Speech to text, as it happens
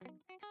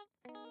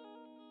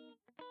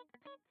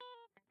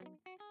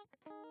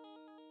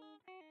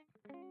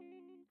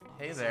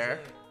Hey this there.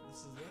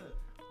 This is it.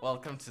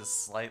 Welcome to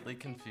Slightly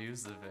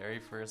Confused, the very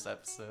first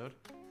episode.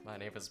 My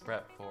name is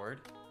Brett Ford,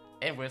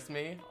 and with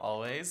me,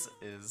 always,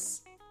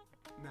 is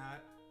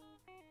Matt.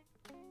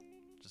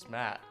 just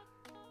Matt.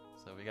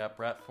 So we got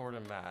Brett Ford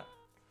and Matt.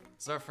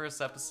 It's our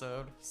first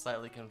episode,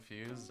 Slightly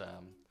Confused.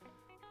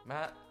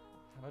 Matt,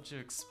 how about you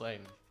explain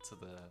to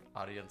the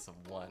audience of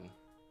one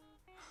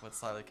what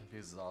Slightly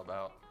Confused is all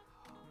about?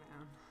 Oh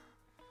man,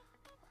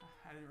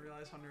 I didn't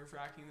realize how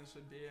nerve-wracking this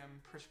would be.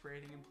 I'm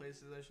perspirating in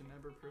places I should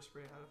never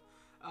perspirate out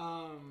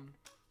of.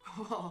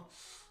 Well,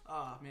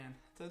 oh man,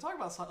 to talk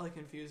about Slightly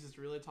Confused is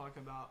to really talk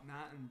about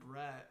Matt and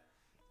Brett.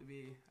 To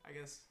be, I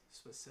guess,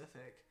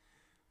 specific,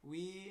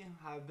 we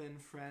have been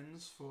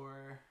friends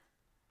for,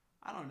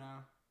 I don't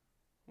know,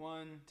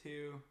 1,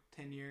 2,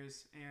 10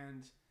 years,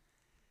 and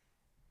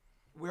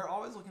we're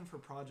always looking for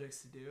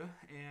projects to do.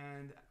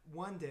 And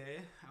one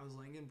day, I was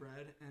laying in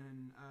bed,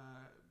 and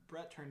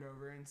Brett turned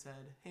over and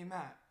said, "Hey,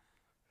 Matt."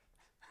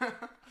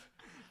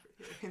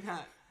 Hey,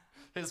 Matt.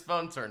 His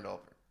phone turned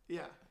over.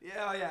 Yeah.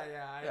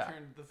 I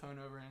turned the phone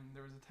over, and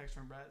there was a text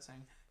from Brett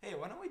saying, "Hey,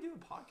 why don't we do a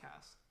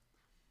podcast?"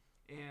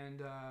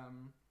 And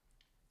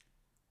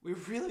we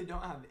really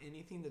don't have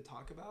anything to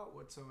talk about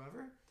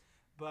whatsoever,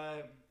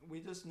 but we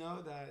just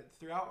know that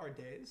throughout our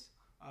days,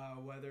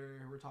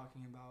 whether we're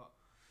talking about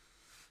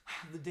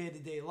the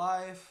day-to-day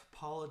life,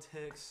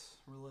 politics,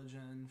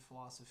 religion,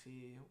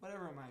 philosophy,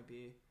 whatever it might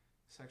be,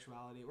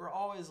 sexuality, we're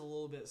always a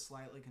little bit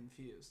slightly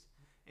confused.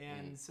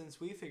 And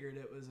since we figured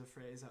it was a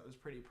phrase that was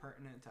pretty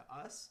pertinent to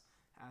us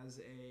as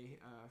a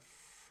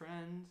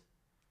friend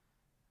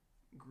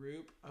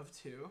group of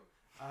two,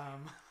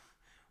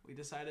 we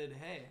decided,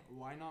 hey,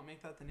 why not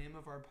make that the name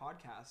of our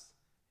podcast?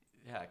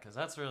 Yeah, because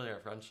that's really our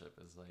friendship,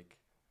 is like,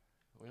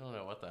 we don't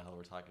know what the hell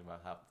we're talking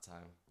about half the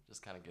time.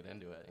 Just kind of get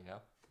into it, you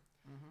know?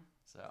 Mm-hmm.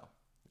 So,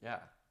 yeah.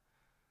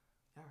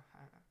 Yeah,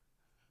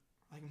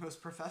 like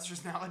most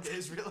professors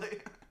nowadays,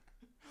 really.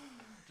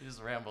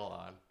 Just ramble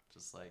on,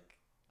 just like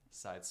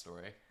side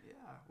story. Yeah.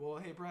 Well,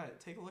 hey, Brett,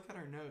 take a look at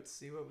our notes.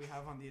 See what we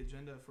have on the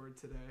agenda for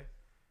today.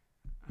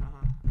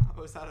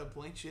 Oh, is that a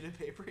blank sheet of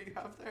paper you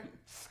have there?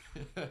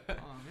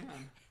 Oh,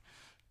 man.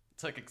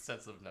 Took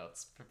extensive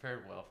notes.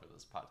 Prepared well for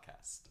this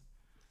podcast.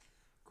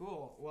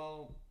 Cool.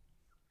 Well,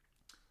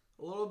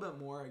 a little bit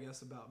more, I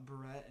guess, about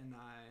Brett and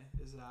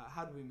I is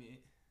how did we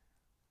meet?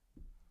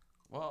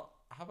 Well,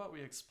 how about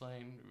we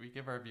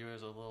give our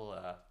viewers a little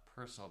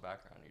personal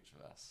background, each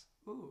of us.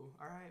 Ooh,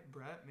 all right,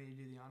 Brett, may you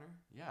do the honor?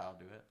 Yeah, I'll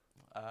do it.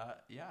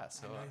 Yeah,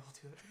 so... I know you'll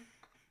do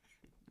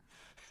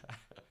it.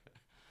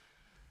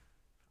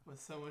 With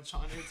so much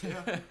honor, too.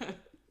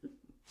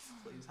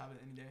 Please have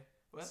it any day.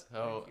 What?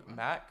 So,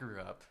 Matt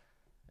grew up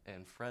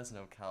in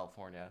Fresno,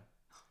 California.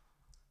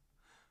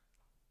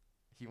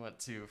 He went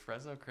to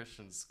Fresno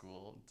Christian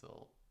School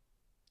until...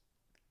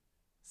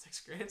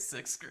 6th grade?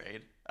 6th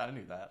grade. I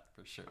knew that,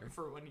 for sure.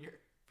 For 1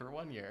 year. For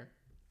 1 year.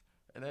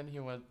 And then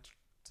he went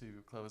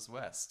to Clovis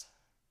West.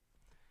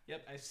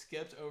 Yep, I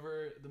skipped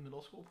over the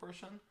middle school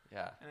portion.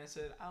 Yeah. And I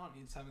said, I don't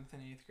need 7th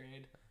and 8th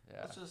grade.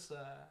 Yeah. Let's just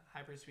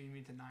hyperspeed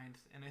me to 9th.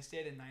 And I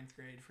stayed in 9th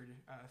grade for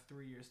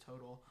 3 years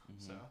total.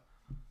 Mm-hmm. So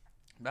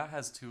Matt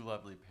has 2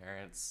 lovely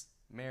parents,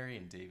 Mary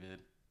and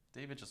David.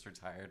 David just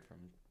retired from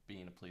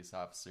being a police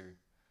officer.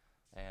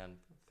 And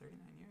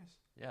 39 years.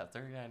 Yeah,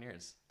 39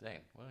 years. Dang,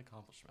 what an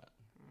accomplishment.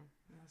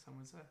 Yeah, some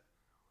would say.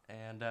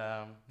 And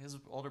his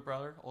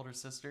older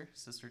sister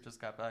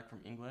just got back from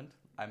England.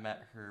 I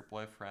met her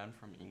boyfriend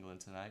from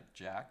England tonight,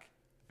 Jack.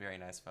 Very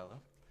nice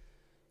fellow.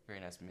 Very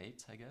nice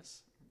mate, I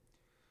guess.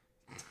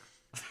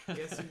 I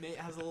guess mate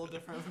has a little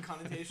different of a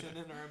connotation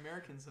in our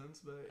American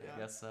sense, but yeah. I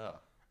guess so.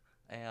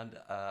 And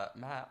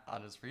Matt,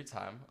 on his free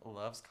time,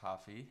 loves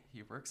coffee.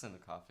 He works in the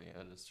coffee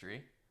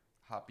industry.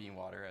 Hot bean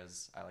water,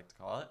 as I like to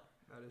call it.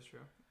 That is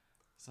true.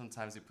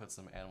 Sometimes he puts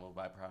some animal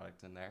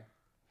byproduct in there.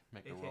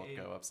 Make the world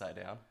go upside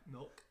down.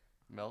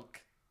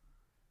 Milk.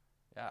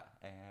 Yeah,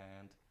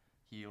 and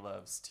he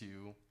loves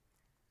to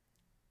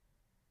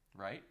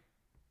write.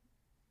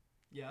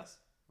 Yes.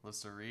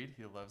 Loves to read.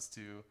 He loves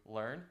to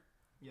learn.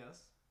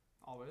 Yes,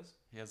 always.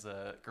 He has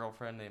a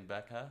girlfriend named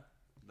Becca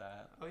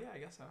that... Oh, yeah, I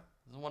guess so.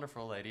 is a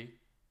wonderful lady.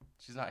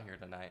 She's not here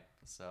tonight,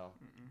 so...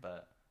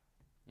 But,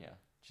 yeah,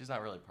 she's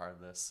not really part of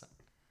this.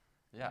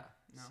 Yeah,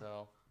 no.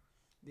 So...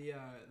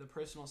 The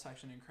personal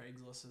section in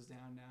Craigslist is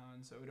down now,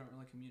 and so we don't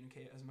really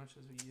communicate as much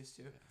as we used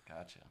to.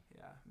 Gotcha.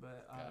 Yeah,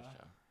 but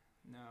Gotcha.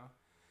 No.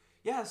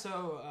 Yeah,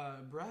 so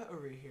Brett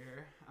over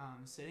here,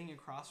 sitting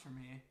across from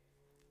me,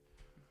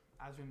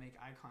 as we make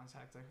eye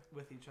contact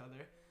with each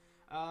other.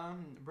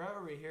 Brett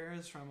over here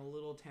is from a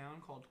little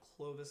town called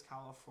Clovis,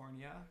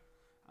 California.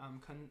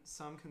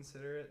 Some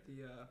consider it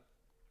the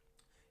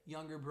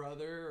younger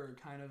brother or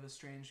kind of a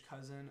strange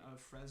cousin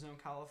of Fresno,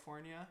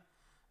 California.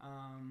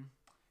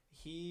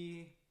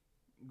 He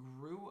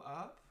grew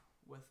up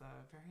with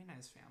a very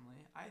nice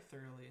family. I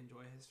thoroughly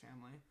enjoy his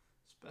family,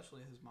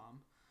 especially his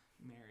mom,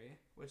 Mary,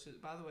 which, is,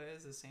 by the way,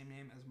 is the same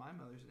name as my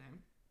mother's name.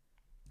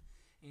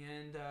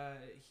 And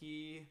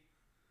he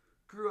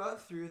grew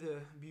up through the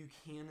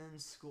Buchanan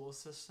school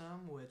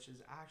system, which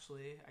is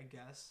actually, I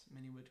guess,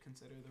 many would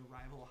consider the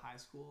rival high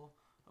school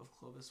of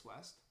Clovis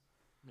West.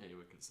 Many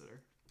would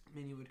consider.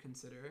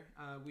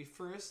 We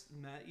first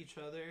met each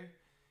other,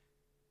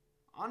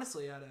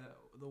 honestly, at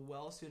the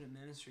Well Student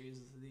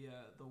Ministries.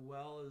 The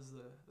Well is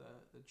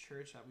the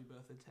church that we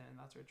both attend.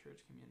 That's our church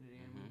community,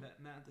 and we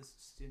met at the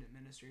Student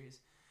Ministries,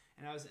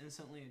 and I was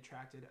instantly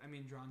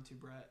drawn to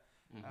Brett.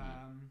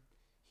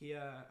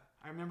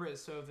 I remember it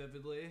so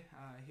vividly.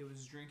 He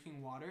was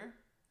drinking water,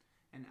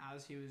 and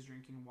as he was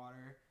drinking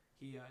water,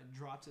 he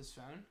dropped his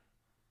phone,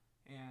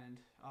 and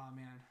oh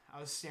man,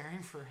 I was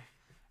staring for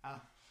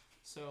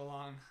so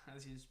long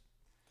as he's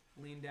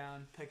leaned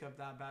down, pick up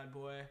that bad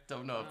boy.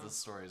 Don't know if this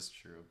story is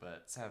true,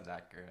 but it sounds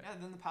accurate. Yeah,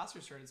 then the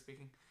pastor started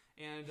speaking.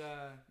 And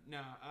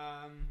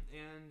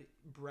and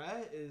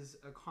Brett is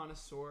a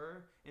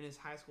connoisseur in his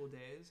high school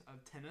days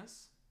of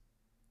tennis.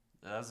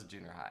 That was a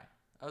junior high.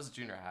 I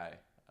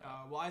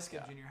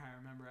skipped junior high,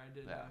 remember. I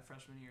did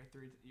freshman year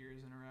 3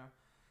 years in a row.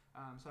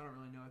 So I don't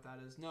really know what that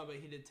is. No, but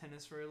he did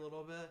tennis for a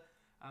little bit.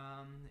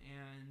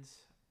 And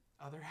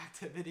other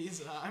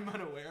activities I'm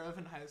unaware of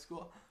in high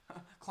school.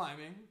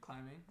 climbing,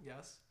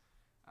 yes.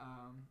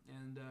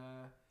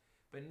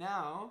 But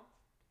now,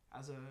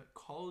 as a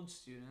college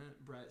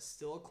student, Brett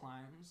still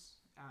climbs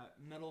at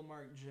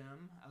Metalmark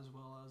Gym as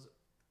well as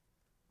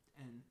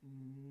in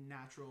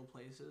natural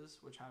places,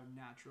 which have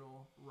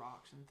natural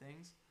rocks and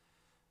things.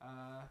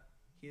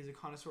 He is a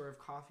connoisseur of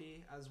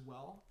coffee as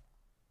well.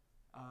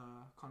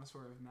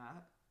 Connoisseur of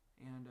Matt.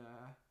 And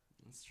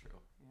that's true.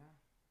 Yeah.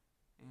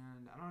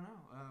 And I don't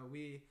know.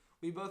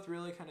 We both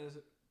really kind of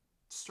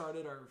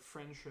started our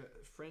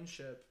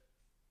friendship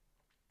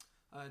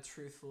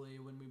truthfully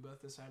when we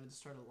both decided to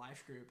start a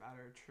life group at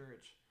our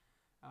church.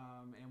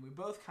 And we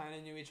both kind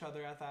of knew each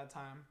other at that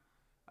time.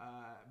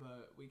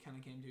 But we kind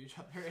of came to each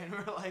other and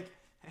we're like,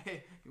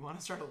 hey, you want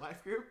to start a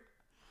life group?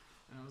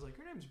 And I was like,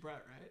 your name's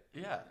Brett, right?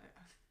 Yeah.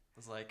 I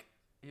was like,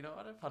 you know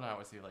what? I've hung out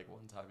with you like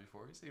one time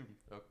before. You seem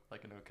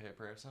like an okay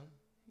person.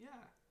 Yeah.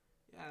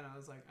 And I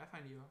was like, I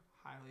find you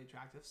highly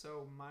attractive,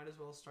 so might as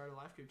well start a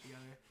life group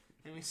together.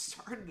 And we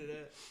started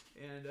it,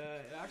 and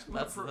it actually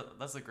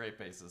that's a great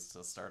basis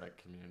to start a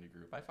community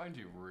group. I find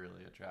you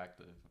really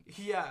attractive.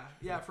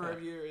 Yeah, for our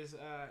viewers,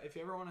 if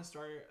you ever want to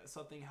start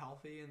something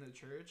healthy in the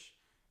church,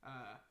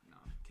 no,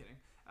 I'm kidding.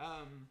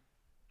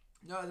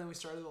 Then we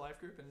started the life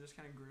group, and it just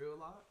kind of grew a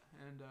lot,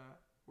 and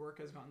work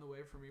has gotten in the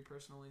way for me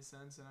personally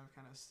since, and I've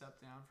kind of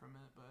stepped down from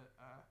it, but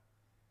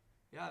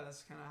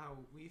that's kind of how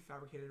we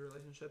fabricated a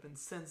relationship, and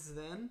since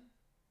then,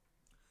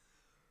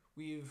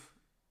 we've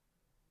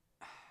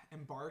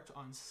embarked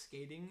on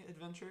skating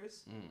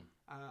adventures.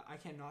 I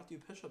cannot do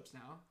push-ups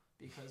now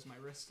because my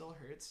wrist still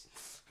hurts.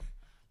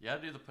 You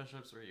gotta do the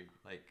push-ups where you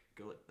like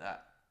go like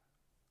that.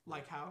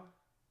 Like how?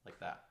 Like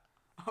that.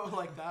 Oh,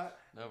 like that?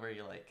 No, where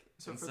you like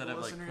so instead for the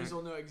listeners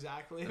will know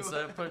exactly.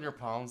 Instead of putting your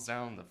palms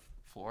down on the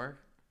floor,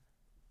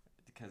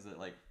 because it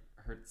like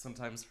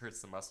sometimes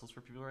hurts the muscles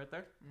for people right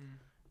there.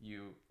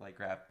 You like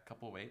grab a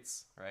couple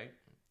weights, right,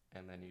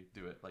 and then you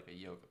do it like a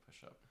yoga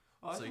push-up.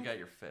 So you got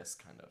your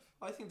fist kind of.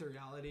 I think the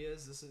reality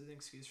is this is an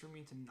excuse for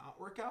me to not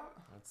work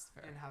out. That's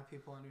fair. And have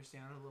people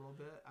understand a little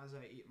bit as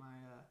I eat my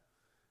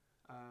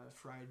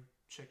fried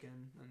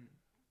chicken and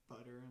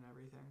butter and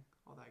everything,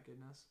 all that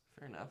goodness.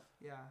 Fair enough.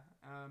 Yeah,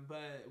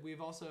 but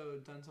we've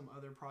also done some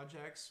other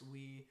projects.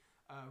 We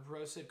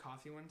roasted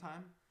coffee one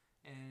time,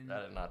 and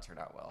that did not turn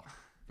out well.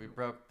 We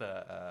broke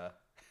the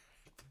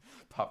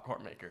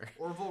popcorn maker.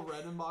 Orville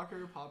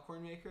Redenbacher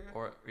popcorn maker.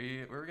 Or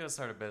we were gonna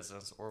start a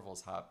business,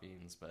 Orville's Hot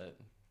Beans, but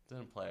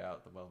didn't play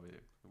out the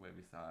way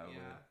we thought it would.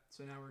 Yeah,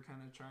 so now we're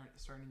kind of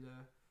starting to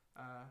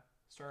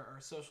start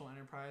our social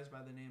enterprise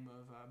by the name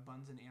of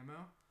Buns and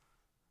Ammo.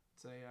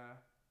 It's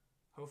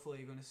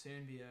hopefully going to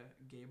soon be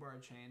a gay bar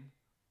chain.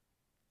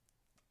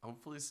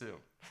 Hopefully soon.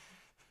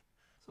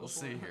 We'll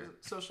see here.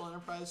 Social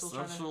enterprise. Still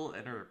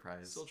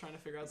trying to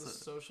figure out the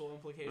social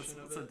implication of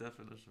it. What's the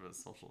definition of a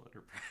social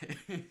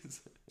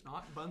enterprise?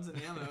 Not Buns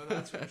and Ammo,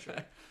 that's for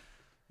sure.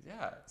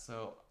 Yeah,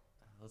 so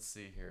let's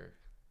see here.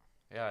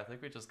 Yeah, I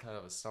think we just kind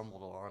of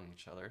stumbled along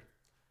each other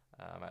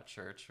at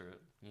church. Or,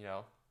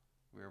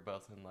 we were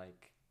both in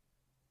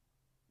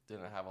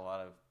didn't have a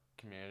lot of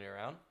community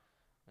around.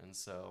 And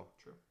so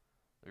True.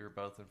 We were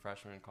both in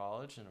freshman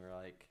college and we're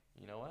like,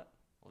 you know what?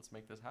 Let's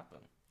make this happen.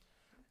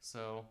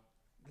 So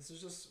this is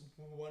just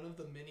one of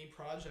the many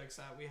projects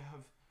that we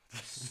have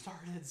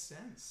started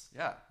since.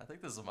 Yeah, I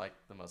think this is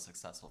the most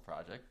successful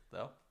project,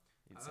 though.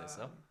 You'd say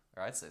so?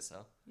 Or I'd say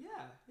so. Yeah.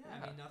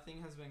 I mean,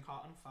 nothing has been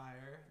caught on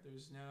fire.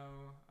 There's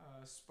no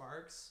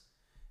sparks.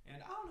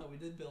 And I don't know, we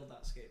did build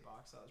that skate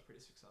box. That was pretty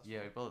successful.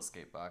 Yeah, we built a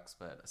skate box,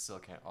 but I still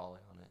can't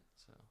ollie on it.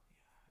 So,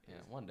 yeah,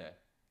 one day.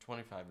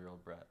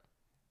 25-year-old Brett.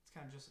 It's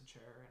kind of just a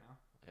chair right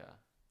now.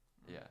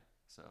 Yeah.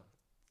 So,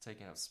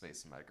 taking up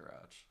space in my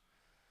garage.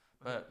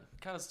 But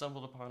kind of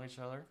stumbled upon each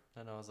other,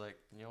 and I was like,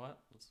 you know what?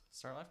 Let's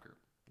start a life group.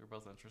 We were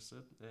both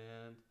interested,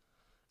 and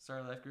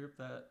started a life group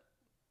that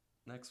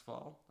next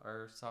fall,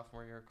 our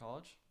sophomore year of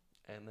college.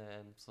 And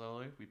then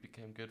slowly we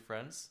became good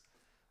friends.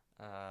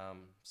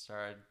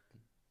 started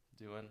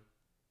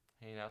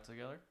hanging out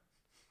together.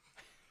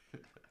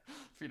 If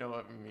you know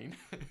what I mean.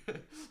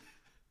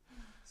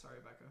 Sorry,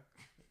 Becca.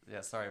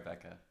 Yeah, sorry,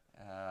 Becca.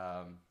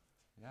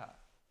 Yeah.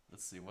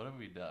 Let's see. What have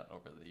we done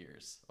over the year?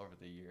 Yeah, over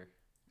the year.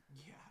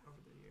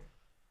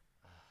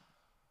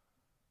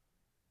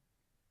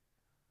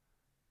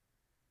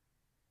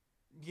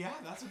 Yeah,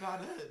 that's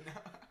about it.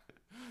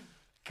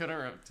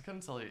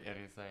 Couldn't tell you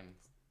anything.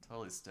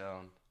 Totally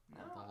stoned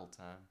No. the whole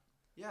time.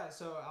 Yeah,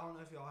 so I don't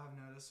know if y'all have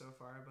noticed so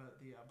far, but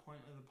the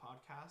point of the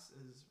podcast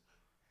is,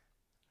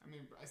 I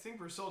mean, I think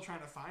we're still trying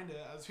to find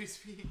it as we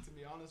speak, to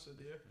be honest with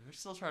you. We're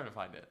still trying to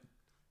find it.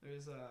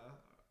 There's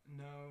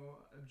no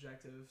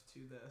objective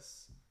to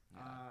this.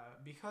 Yeah.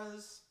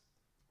 Because,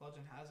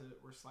 legend has it,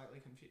 we're slightly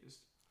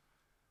confused.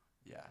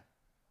 Yeah.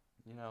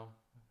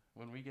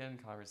 When we get in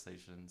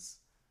conversations,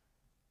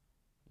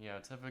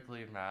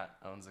 typically Matt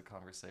owns a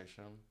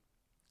conversation,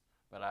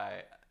 but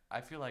I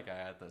feel like I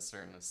add this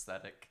certain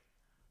aesthetic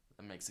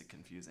that makes it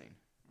confusing.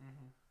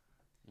 Mm-hmm.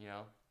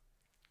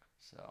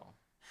 So.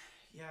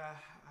 Yeah,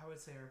 I would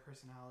say our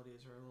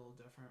personalities are a little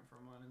different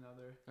from one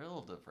another. They're a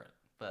little different,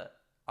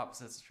 but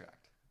opposites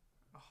attract.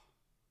 Oh,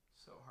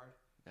 so hard.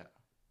 Yeah.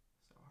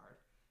 So hard.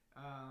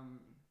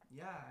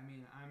 Yeah, I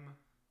mean,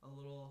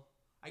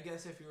 I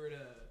guess if you were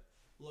to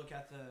look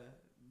at the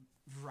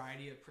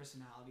variety of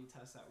personality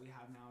tests that we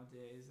have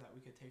nowadays that we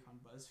could take on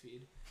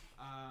BuzzFeed,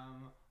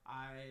 on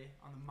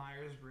the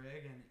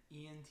Myers-Briggs and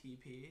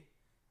ENTP,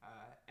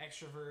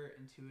 extrovert,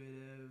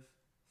 intuitive,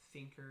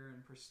 thinker,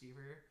 and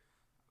perceiver,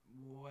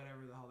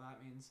 whatever the hell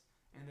that means.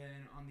 And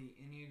then on the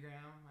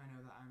Enneagram, I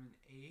know that I'm an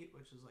 8,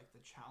 which is like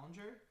the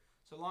challenger.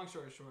 So long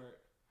story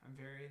short, I'm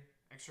very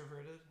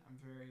extroverted. I'm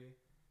very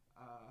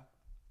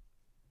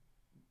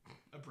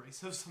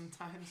abrasive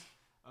sometimes,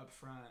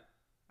 upfront,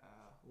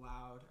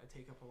 loud. I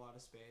take up a lot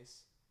of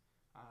space,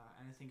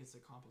 and I think it's to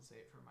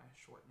compensate for my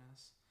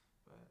shortness.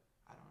 But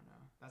I don't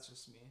know. That's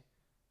just me.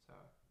 So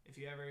if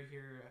you ever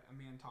hear a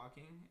man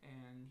talking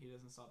and he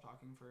doesn't stop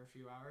talking for a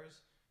few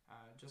hours,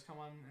 just come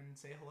on and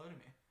say hello to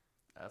me.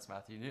 That's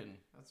Matthew Newton.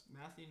 That's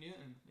Matthew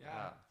Newton.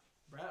 Yeah.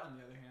 Brett, on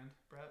the other hand,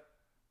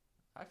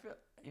 I feel,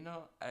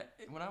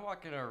 when I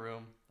walk into a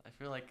room, I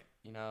feel like,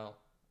 I'm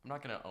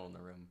not going to own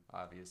the room,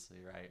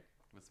 obviously, right,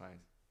 with my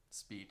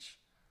speech.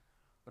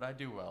 But I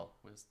do well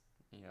with,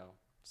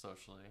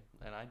 socially.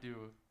 And I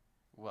do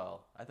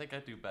well. I think I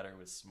do better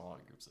with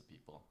smaller groups of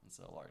people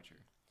instead of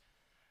larger.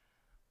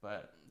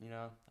 But,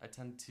 I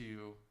tend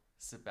to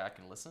sit back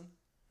and listen.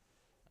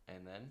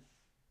 And then,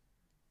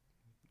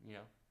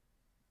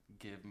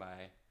 give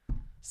my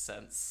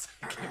cents,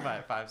 give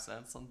my 5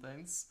 cents on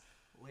things.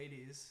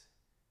 Ladies,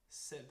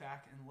 sit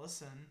back and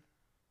listen.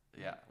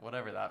 Yeah,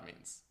 whatever that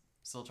means.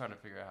 Still trying to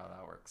figure out how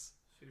that works.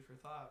 Food for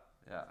thought.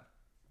 Yeah.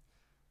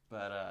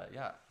 But,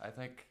 I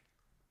think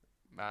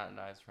Matt and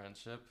I's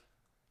friendship,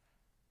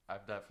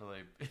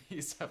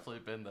 he's definitely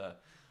been the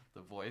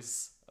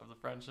voice of the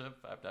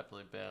friendship. I've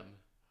definitely been.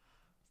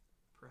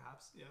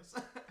 Perhaps, yes.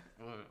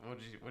 What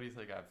do you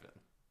think I've been?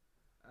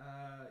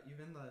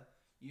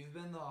 You've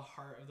been the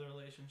heart of the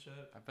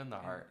relationship. I've been the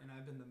heart. And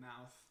I've been the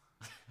mouth,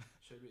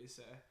 should we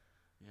say.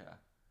 Yeah.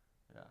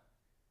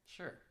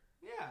 Sure.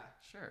 Yeah.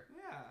 Sure.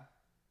 Yeah.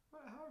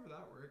 Well, however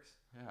that works.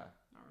 Yeah.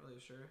 Not really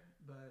sure,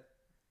 but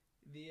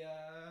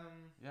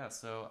Yeah,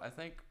 so I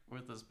think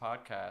with this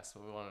podcast,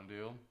 what we want to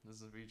do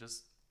is we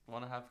just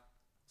want to have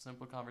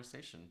simple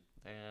conversation.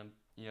 And,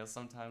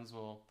 sometimes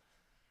we'll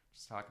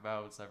just talk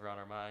about what's ever on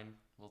our mind.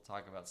 We'll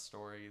talk about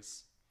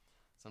stories.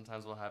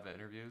 Sometimes we'll have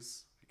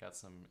interviews. We got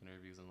some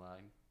interviews in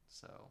line,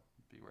 so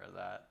beware of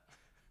that.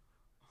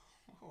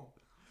 Oh,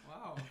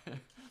 wow.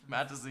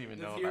 Matt doesn't even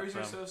know about them. The viewers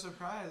are so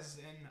surprised,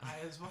 and I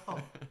as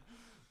well.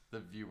 The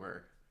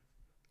viewer.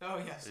 Oh,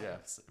 yes.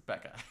 Yes,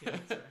 Becca. Yeah,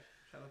 sorry.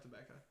 Shout out to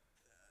Becca.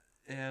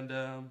 And,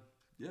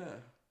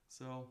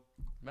 so,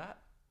 Matt,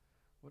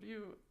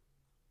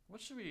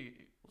 let's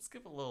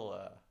give a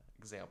little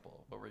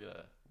example of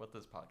what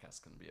this podcast is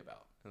going to be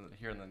about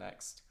here in the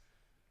next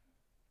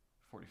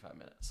 45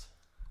 minutes.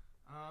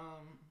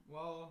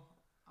 Well,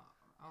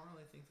 I don't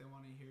really think they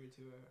want to hear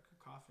to a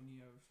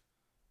cacophony of,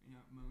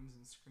 moans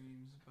and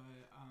screams,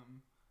 but,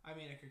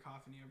 a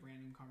cacophony of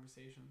random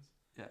conversations.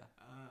 Yeah.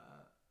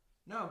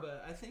 No,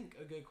 but I think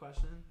a good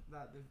question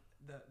that the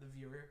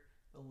viewer,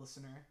 the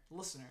listener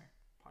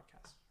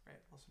podcast,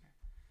 right? Listener.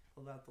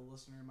 That the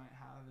listener might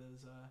have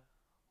is,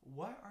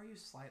 what are you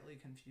slightly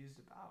confused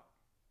about?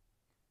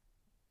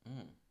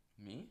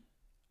 Me?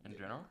 In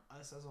general?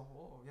 Us as a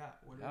whole, yeah.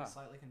 What are you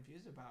slightly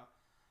confused about?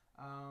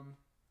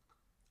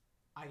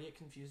 I get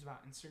confused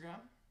about Instagram.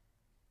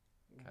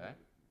 Okay.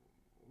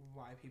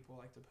 Why people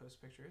like to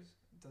post pictures.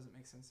 It doesn't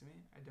make sense to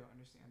me. I don't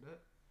understand it.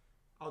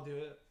 I'll do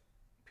it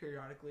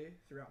periodically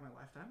throughout my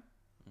lifetime.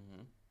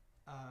 Mm-hmm.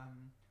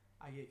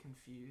 I get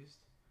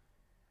confused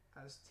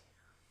as to...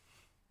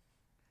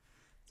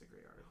 It's a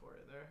great article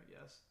right there,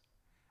 yes.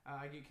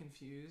 I get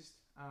confused,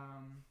 I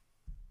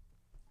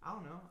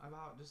don't know,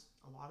 about just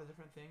a lot of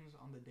different things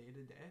on the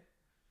day-to-day.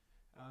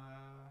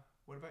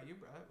 What about you,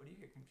 Brett? What do you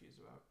get confused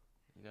about?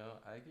 You know,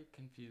 I get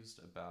confused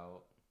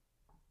about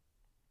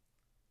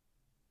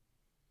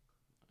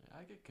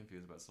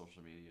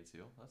social media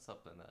too. That's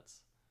something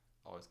that's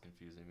always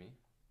confusing me.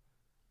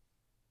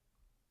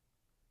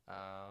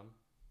 Um,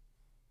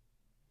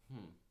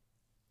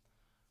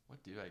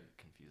 what do I get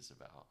confused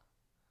about?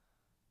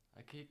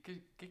 I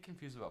get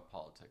confused about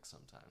politics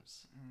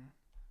sometimes.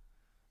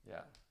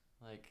 Yeah,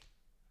 like,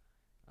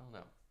 I don't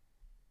know,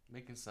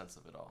 making sense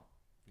of it all,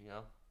 you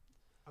know?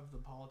 Of the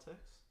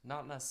politics?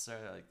 Not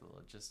necessarily like the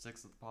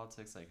logistics of the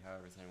politics, like how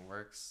everything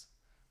works,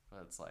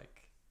 but it's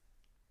like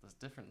there's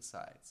different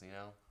sides, you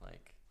know?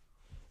 Like,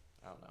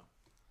 I don't know.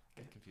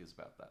 Get confused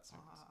about that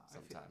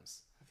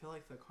sometimes. I feel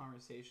like the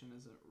conversation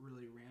isn't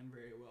really ran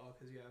very well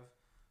because you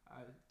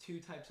have two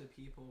types of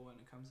people when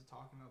it comes to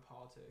talking about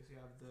politics. You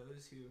have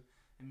those who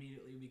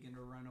immediately begin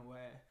to run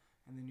away,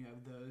 and then you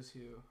have those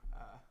who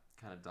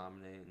kind of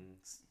dominate and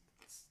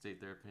state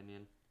their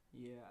opinion.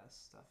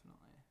 Yes,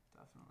 definitely.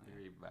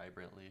 Very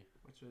vibrantly.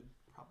 Which would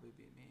probably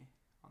be me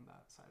on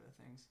that side of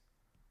things.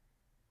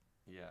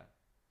 Yeah.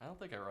 I don't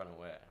think I run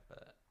away,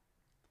 but...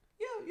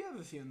 Yeah, you have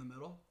a few in the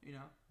middle, you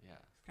know? Yeah.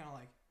 It's kind of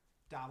like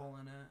dabble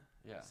in it.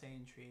 Yeah. Stay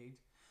intrigued.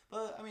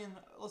 But, I mean,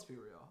 let's be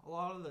real. A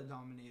lot of the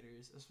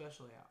dominators,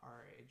 especially at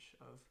our age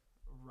of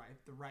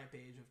the ripe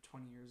age of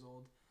 20 years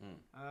old,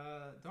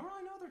 don't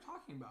really know what they're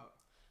talking about.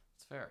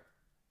 It's fair.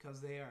 Because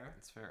they are...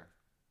 It's fair.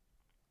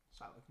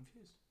 Slightly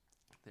confused.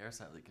 They are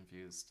slightly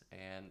confused.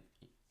 And,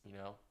 you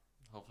know,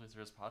 hopefully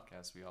through this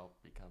podcast we all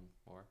become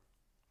more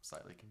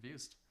slightly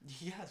confused.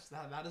 Yes,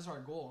 that is our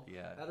goal.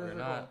 Yeah, that is our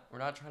goal. We're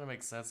not trying to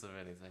make sense of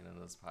anything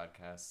in this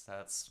podcast.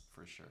 That's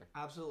for sure.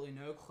 Absolutely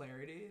no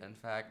clarity. In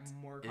fact,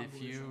 more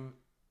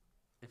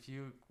if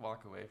you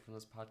walk away from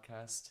this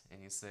podcast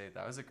and you say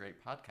that was a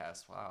great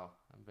podcast, wow,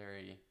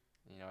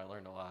 I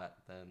learned a lot,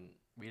 then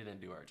we didn't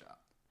do our job.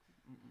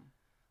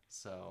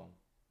 So,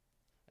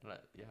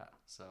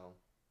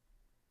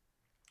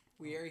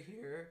 we are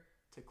here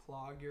to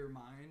clog your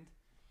mind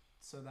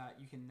so that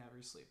you can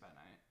never sleep at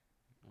night.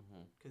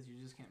 Because you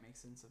just can't make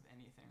sense of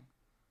anything.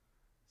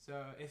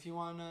 So if you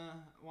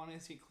wanna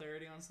see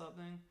clarity on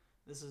something,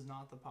 this is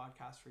not the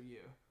podcast for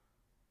you.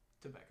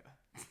 To Becca.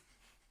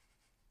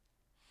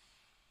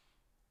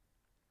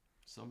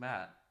 So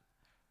Matt,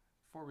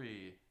 before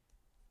we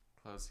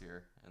close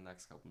here in the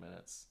next couple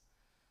minutes,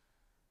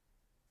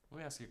 let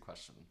me ask you a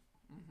question.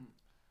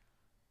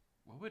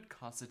 What would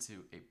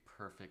constitute a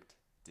perfect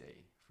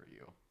day for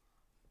you?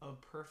 A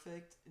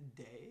perfect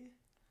day?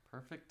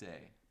 Perfect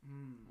day.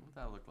 What would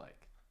that look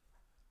like?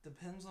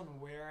 Depends on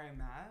where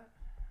I'm at.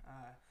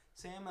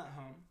 Say I'm at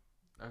home.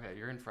 Okay,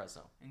 you're in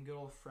Fresno. In good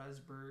old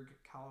Fresburg,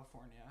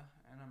 California,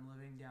 and I'm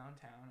living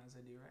downtown as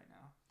I do right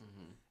now.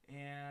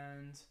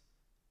 And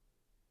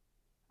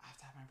I have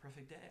to have my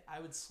perfect day. I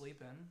would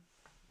sleep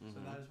in. So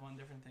that is one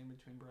different thing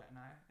between Brett and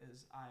I,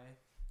 is I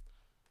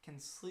can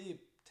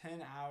sleep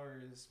 10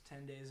 hours,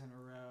 10 days in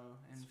a row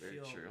and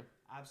feel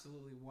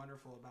absolutely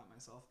wonderful about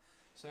myself.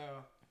 So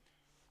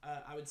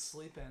I would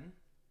sleep in,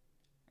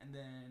 and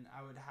then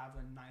I would have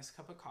a nice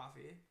cup of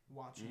coffee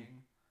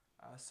watching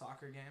a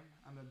soccer game.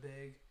 I'm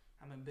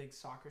a big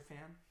soccer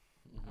fan.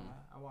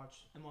 I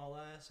watch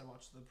MLS, I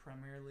watch the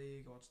Premier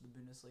League, I watch the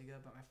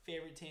Bundesliga, but my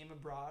favorite team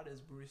abroad is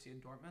Borussia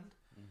Dortmund.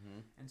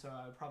 And so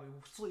I would probably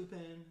sleep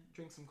in,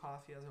 drink some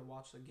coffee as I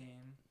watch the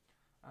game,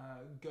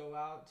 go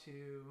out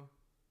to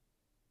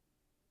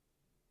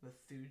the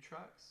food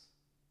trucks.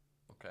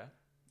 Okay.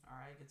 All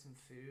right, get some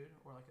food,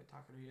 or like a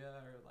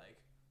taqueria, or like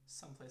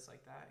someplace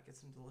like that. Get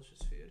some delicious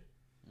food,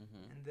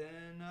 and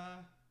then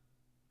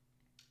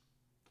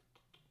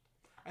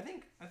I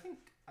think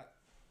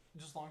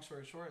just long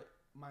story short,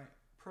 my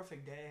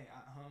perfect day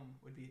at home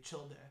would be a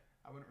chill day.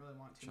 I wouldn't really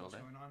want too much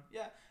going on.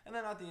 Yeah, and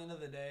then at the end of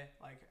the day,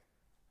 like,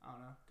 I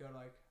don't know, go to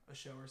like a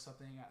show or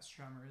something at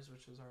Strummers,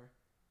 which is our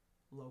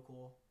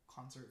local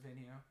concert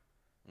venue,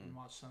 and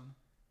watch some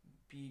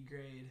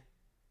B-grade,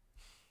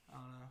 I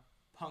don't know,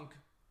 punk,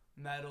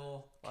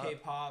 metal,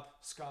 K-pop,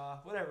 ska,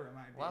 whatever it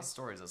might be. A lot of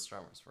stories at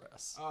Strummers for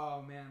us.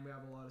 Oh man, we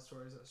have a lot of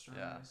stories at Strummers.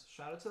 Yeah.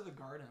 Shout out to the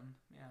Garden.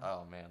 Man.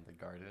 Oh man, the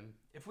Garden.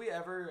 If we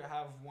ever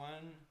have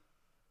one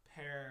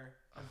pair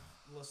of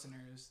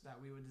listeners that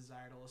we would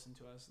desire to listen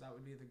to us, that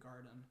would be the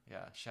Garden.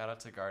 Yeah, shout out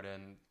to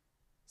Garden.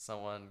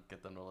 Someone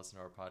get them to listen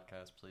to our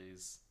podcast,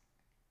 please.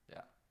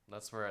 Yeah,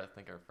 that's where I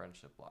think our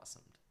friendship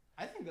blossomed.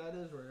 I think that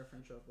is where our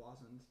friendship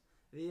blossomed.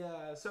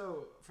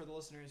 So for the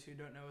listeners who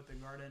don't know what the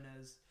Garden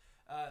is,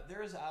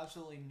 there is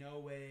absolutely no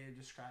way of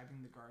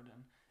describing the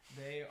Garden.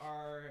 They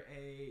are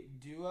a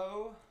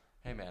duo.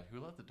 Hey man, who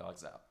let the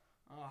dogs out?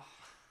 Oh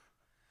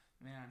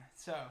man,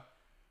 so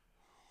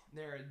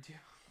they're a duo.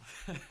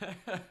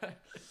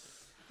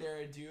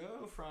 They're a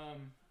duo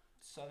from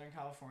Southern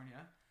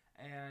California,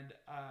 and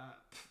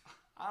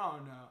I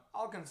don't know.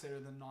 I'll consider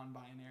them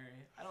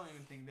non-binary. I don't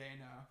even think they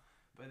know,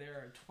 but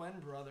they're twin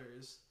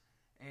brothers.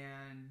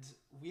 And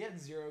we had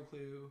zero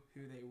clue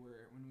who they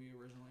were when we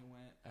originally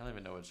went. I don't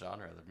even know what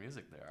genre of the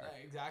music they are.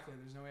 Exactly.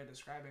 There's no way of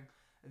describing.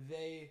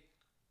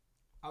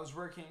 I was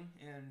working,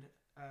 and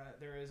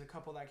there was a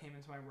couple that came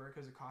into my work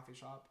as a coffee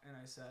shop, and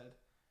I said,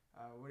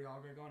 what do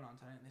y'all got going on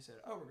tonight? And they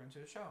said, oh, we're going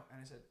to a show.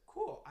 And I said,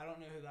 cool. I don't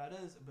know who that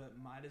is, but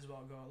might as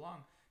well go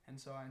along. And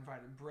so I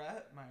invited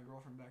Brett, my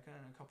girlfriend Becca,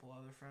 and a couple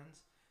other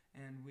friends.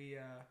 And we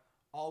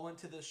all went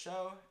to the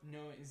show,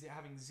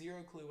 having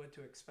zero clue what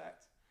to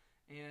expect.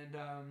 And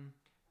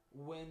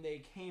when they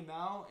came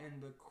out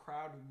and the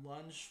crowd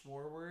lunged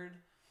forward,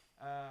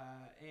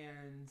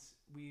 and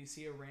we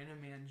see a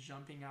random man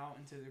jumping out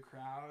into the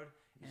crowd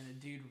and a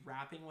dude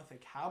rapping with a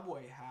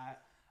cowboy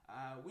hat,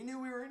 we knew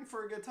we were in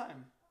for a good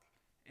time.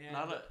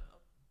 And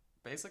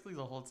basically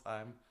the whole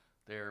time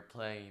they're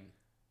playing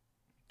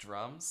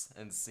drums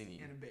and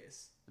singing. And a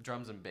bass.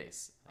 Drums and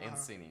bass and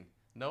singing.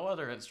 No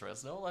other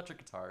instruments, no electric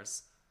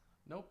guitars,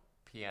 no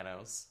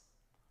pianos,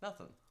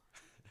 nothing.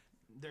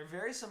 They're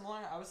very similar.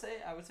 I would say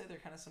they're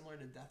kind of similar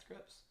to Death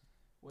Grips,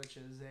 which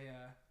is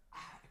a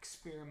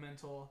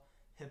experimental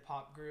hip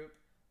hop group.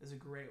 Is a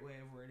great way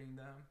of wording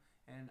them,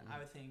 and I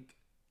would think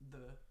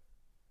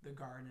the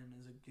Garden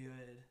is a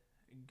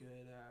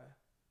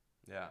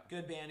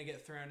good band to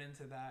get thrown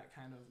into that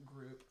kind of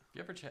group. If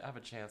you ever have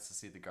a chance to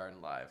see the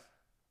Garden live,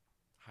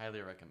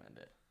 highly recommend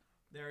it.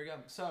 There we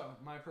go. So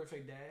my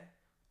perfect day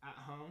at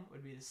home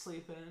would be to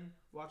sleep in,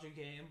 watch a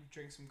game,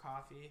 drink some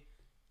coffee,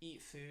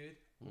 eat food,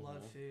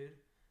 love food,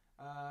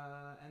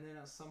 and then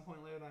at some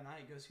point later that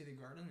night go see the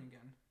Garden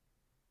again.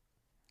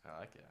 I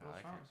like it. I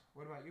like it.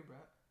 What about you,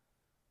 Brett?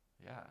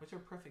 Yeah. What's your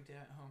perfect day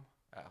at home?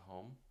 At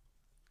home?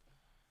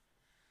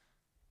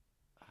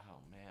 Oh,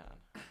 man.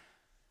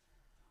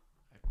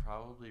 I'd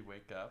probably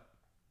wake up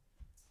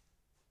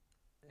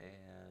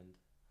and,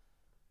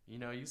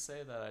 you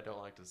say that I don't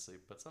like to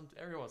sleep, but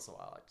every once in a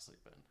while I like to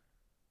sleep in.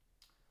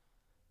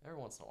 Every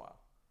once in a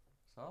while.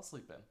 So I'll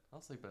sleep in.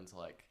 I'll sleep in until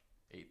like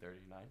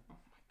 8:30, 9. Oh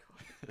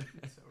my god.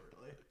 It's so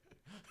early.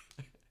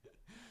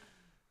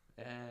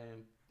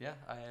 And yeah,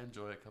 I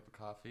enjoy a cup of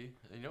coffee.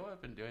 You know what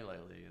I've been doing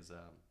lately is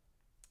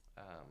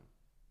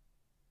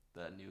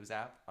the news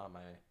app on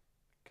my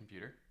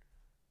computer.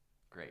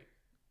 Great.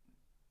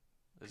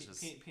 It's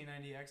just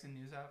P90X and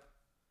news app.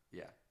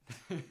 Yeah.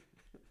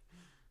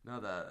 No,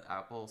 the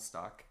Apple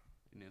stock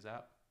news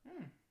app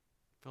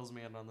fills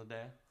me in on the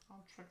day.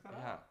 I'll check that out.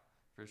 Yeah,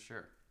 for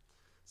sure.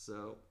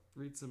 So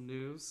read some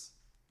news,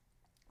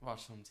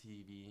 watch some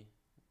TV,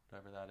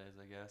 whatever that is.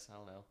 I guess I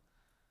don't know.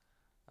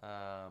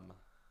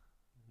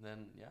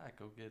 Then I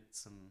go get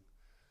some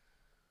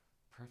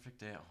perfect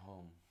day at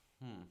home.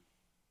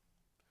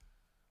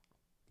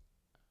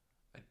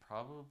 I'd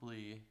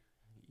probably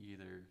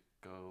either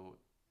go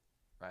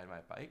ride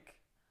my bike,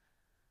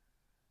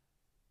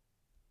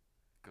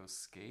 go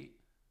skate,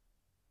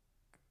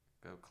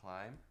 go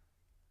climb.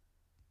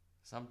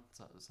 Some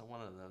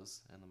one of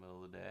those in the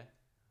middle of the day.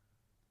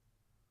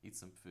 Eat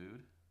some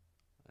food,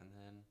 and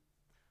then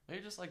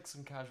maybe just like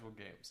some casual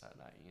games at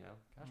night.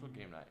 Casual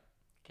game night.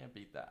 Can't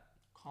beat that.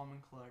 Calm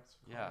and collect.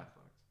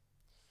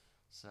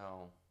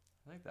 So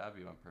I think that'd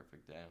be my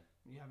perfect day.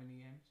 You have any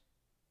games?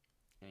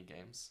 Any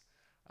games?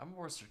 I'm a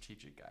more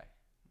strategic guy.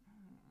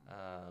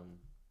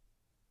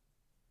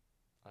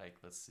 Like,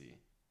 let's see.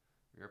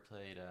 We ever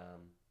played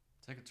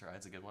Ticket to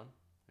Ride's a good one.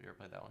 Have you ever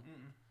played that one?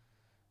 Mm-mm.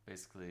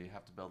 Basically, you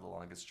have to build the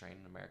longest train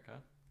in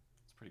America.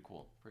 It's pretty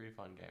cool. Pretty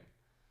fun game.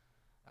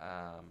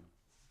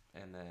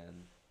 And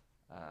then,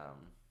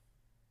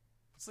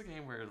 what's the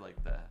game where,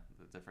 like, the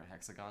different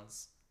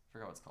hexagons? I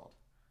forgot what it's called.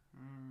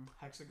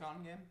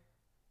 Hexagon game?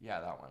 Yeah,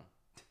 that one.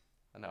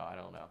 No, I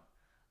don't know.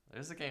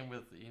 There's a game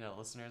with,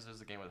 listeners,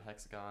 there's a game with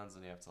hexagons,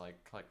 and you have to,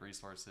 like, collect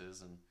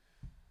resources, and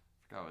I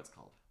forgot what it's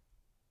called.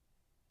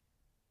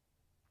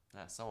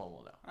 Yeah, someone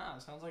will know.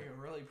 Sounds like a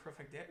really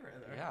perfect day right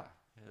there. Yeah,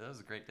 that was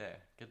a great day.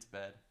 Get to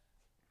bed.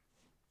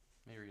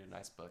 Maybe read a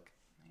nice book.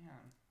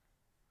 Man.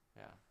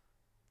 Yeah.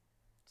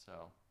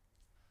 So.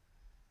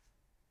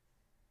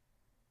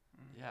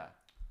 Yeah.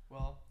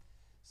 Well,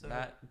 so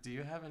Matt, do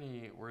you have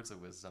any words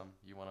of wisdom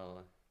you want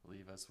to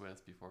leave us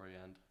with before we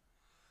end?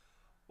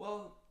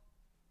 Well,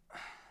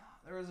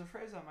 there was a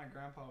phrase that my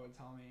grandpa would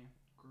tell me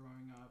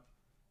growing up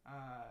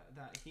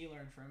that he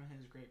learned from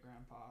his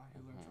great-grandpa, who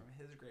learned from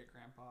his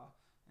great-grandpa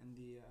in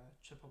the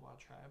Chippewa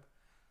tribe.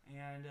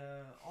 And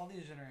all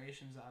these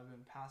generations that have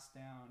been passed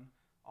down,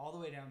 all the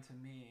way down to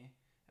me,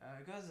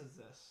 it goes as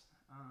this.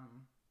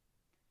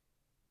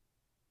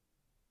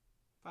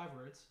 5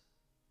 words.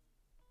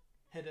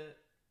 Hit it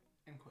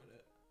and quit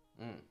it.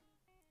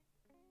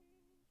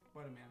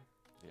 What a man.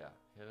 Yeah,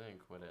 hit it and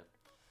quit it.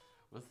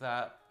 With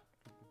that,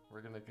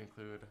 we're going to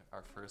conclude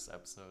our first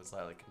episode,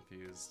 Slightly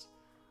Confused.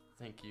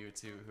 Thank you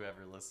to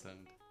whoever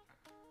listened.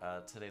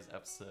 Today's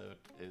episode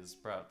is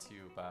brought to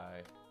you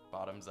by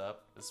Bottoms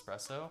Up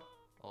Espresso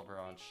over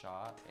on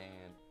Shaw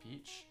and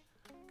Peach.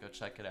 Go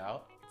check it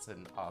out. It's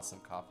an awesome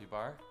coffee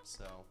bar,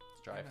 so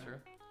it's drive-through.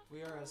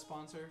 We are a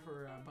sponsor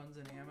for Buns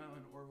and Ammo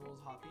and Orville's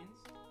Hot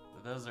Beans.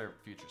 Those are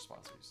future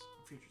sponsors.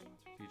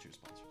 Future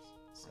sponsors.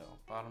 So,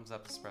 Bottoms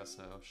Up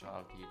Espresso, Shaw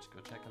and Peach.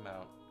 Go check them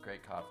out.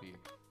 Great coffee,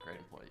 great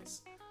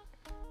employees.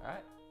 All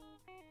right.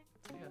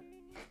 See ya.